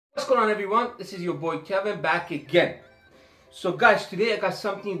going on, everyone? This is your boy Kevin back again. So guys, today I got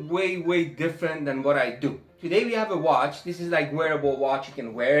something way different than what I do. Today we have a watch. This is like wearable watch, you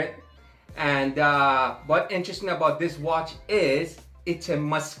can wear it. And what's interesting about this watch is it's a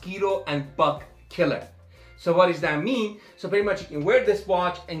mosquito and bug killer. So what does that mean? So pretty much you can wear this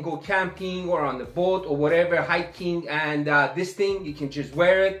watch and go camping or on the boat or whatever, hiking, and this thing, you can just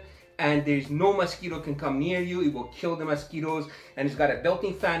wear it and there's no mosquito can come near you. It will kill the mosquitoes, and it's got a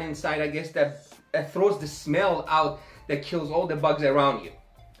built-in fan inside, I guess, that throws the smell out that kills all the bugs around you.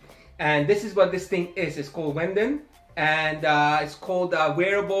 And this is what this thing is. It's called wandian, and it's called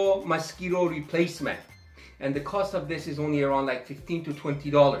wearable mosquito replacement. And the cost of this is only around like $15 to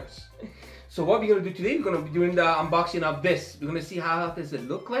 $20. So what we're gonna do today, we're gonna be doing the unboxing of this. We're gonna see how does it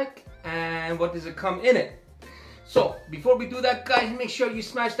look like and what does it come in it. So before we do that, guys, make sure you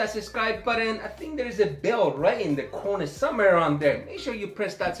smash that subscribe button. I think there is a bell right in the corner somewhere around there. Make sure you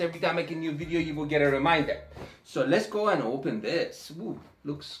press that so every time I make a new video you will get a reminder. So let's go and open this. Ooh,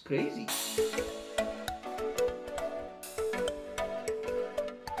 looks crazy.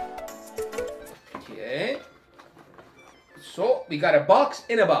 Okay. So we got a box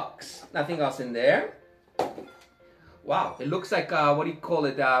in a box. Nothing else in there. Wow, it looks like, what do you call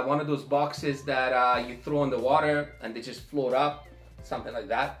it, one of those boxes that you throw in the water and they just float up, something like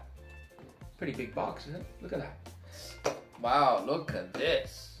that. Pretty big box, isn't it? Look at that. Wow, look at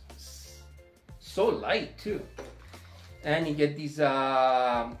this. So light too. And you get these,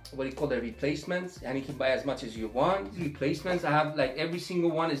 what do you call the replacements, and you can buy as much as you want. These replacements, I have like every single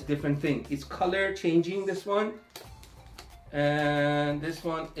one is different thing. It's color changing, this one. And this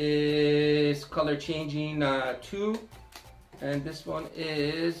one is color changing too, and this one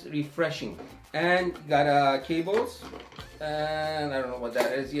is refreshing. And you got cables, and I don't know what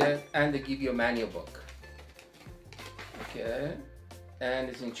that is yet, and they give you a manual book. Okay, and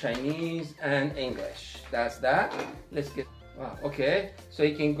it's in Chinese and English. That's that. Let's get, wow, okay, so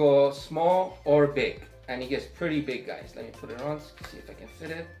you can go small or big, and it gets pretty big, guys. Let me put it on, see if I can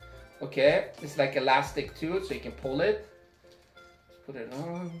fit it. Okay, it's like elastic too, so you can pull it. Put it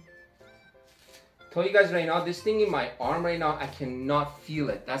on. Tell you guys right now, this thing in my arm right now, I cannot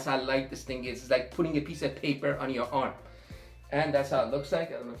feel it. That's how light this thing is. It's like putting a piece of paper on your arm. And that's how it looks like.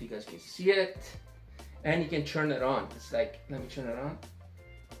 I don't know if you guys can see it. And you can turn it on. It's like, let me turn it on.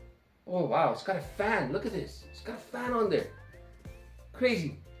 Oh wow, it's got a fan. Look at this. It's got a fan on there.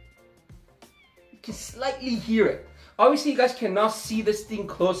 Crazy. You can slightly hear it. Obviously, you guys cannot see this thing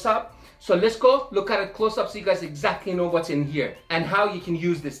close up. So let's go look at it close up so you guys exactly know what's in here and how you can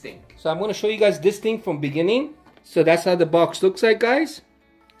use this thing. So I'm going to show you guys this thing from beginning. So that's how the box looks like, guys.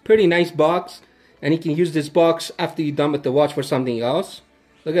 Pretty nice box. And you can use this box after you're done with the watch for something else.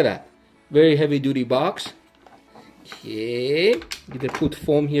 Look at that. Very heavy duty box. Okay. You can put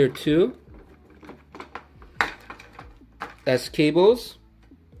foam here too. That's cables.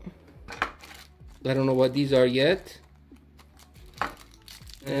 I don't know what these are yet.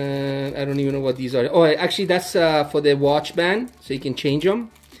 And I don't even know what these are. Oh, actually that's for the watch band, so you can change them.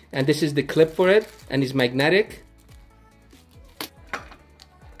 And this is the clip for it, and it's magnetic.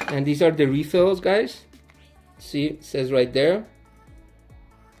 And these are the refills, guys. See, it says right there.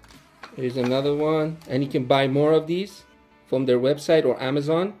 There's another one, and you can buy more of these from their website or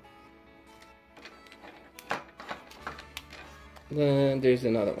Amazon. Then there's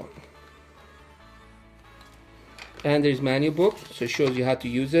another one. And there's manual book, so it shows you how to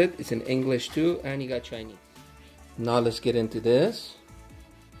use it. It's in English too, and you got Chinese. Now let's get into this.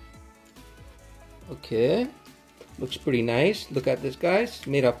 Okay, looks pretty nice. Look at this, guys. It's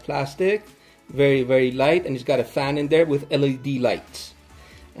made of plastic, very light, and it's got a fan in there with LED lights.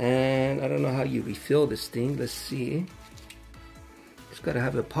 And I don't know how you refill this thing. Let's see. It's got to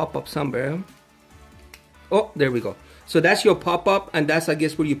have a pop-up somewhere. Oh, there we go. So that's your pop-up, and that's, I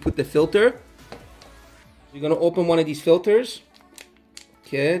guess, where you put the filter. You're gonna open one of these filters.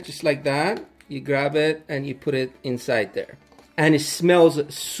 Okay, just like that. You grab it and you put it inside there. And it smells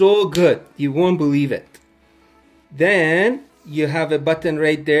so good, you won't believe it. Then you have a button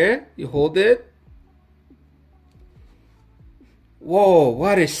right there. You hold it. Whoa,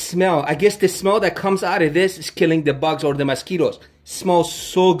 what a smell. I guess the smell that comes out of this is killing the bugs or the mosquitoes. Smells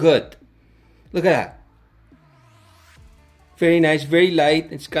so good. Look at that. Very nice, very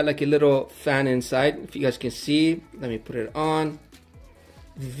light. It's got like a little fan inside, if you guys can see. Let me put it on.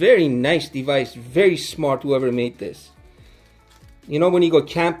 Very nice device, very smart, whoever made this. You know, when you go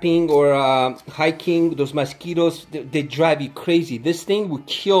camping or hiking, those mosquitoes, they drive you crazy. This thing will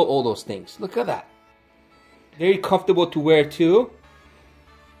kill all those things. Look at that. Very comfortable to wear too.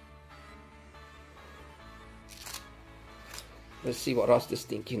 Let's see what else this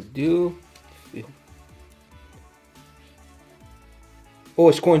thing can do. Oh,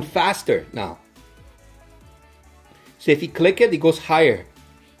 it's going faster now. So if you click it, it goes higher.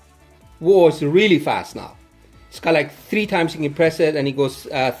 Whoa, it's really fast now. It's got like 3 times you can press it and it goes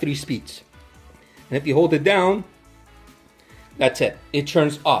 3 speeds. And if you hold it down, that's it. It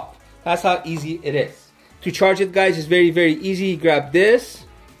turns up. That's how easy it is. To charge it, guys, is very, very easy. You grab this,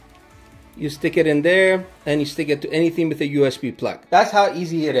 you stick it in there, and you stick it to anything with a USB plug. That's how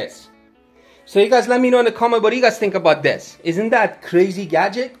easy it is. So you guys let me know in the comment what you guys think about this. Isn't that crazy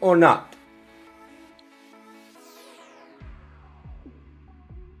gadget or not?